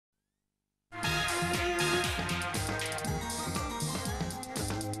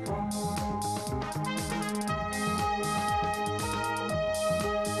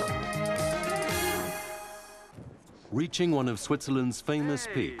reaching one of Switzerland's famous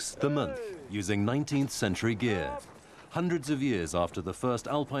peaks, the Month, using 19th century gear. Hundreds of years after the first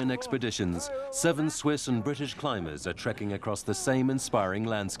alpine expeditions, 7 Swiss and British climbers are trekking across the same inspiring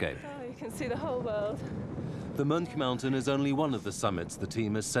landscape. Oh, you can see the whole world. The Month mountain is only one of the summits the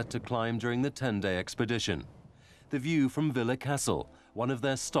team is set to climb during the 10-day expedition. The view from Villa Castle, one of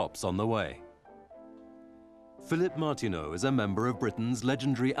their stops on the way. Philippe Martineau is a member of Britain's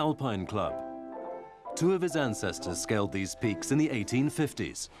legendary Alpine Club. 2 of his ancestors scaled these peaks in the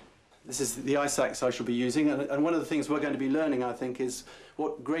 1850s. This is the ice axe I shall be using, and one of the things we're going to be learning, I think, is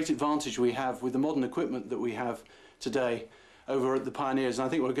what great advantage we have with the modern equipment that we have today over at the pioneers, and I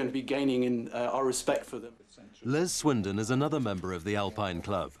think we're going to be gaining in our respect for them. Les Swindon is another member of the Alpine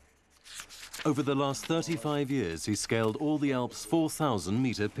Club. Over the last 35 years, he scaled all the Alps'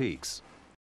 4,000-metre peaks.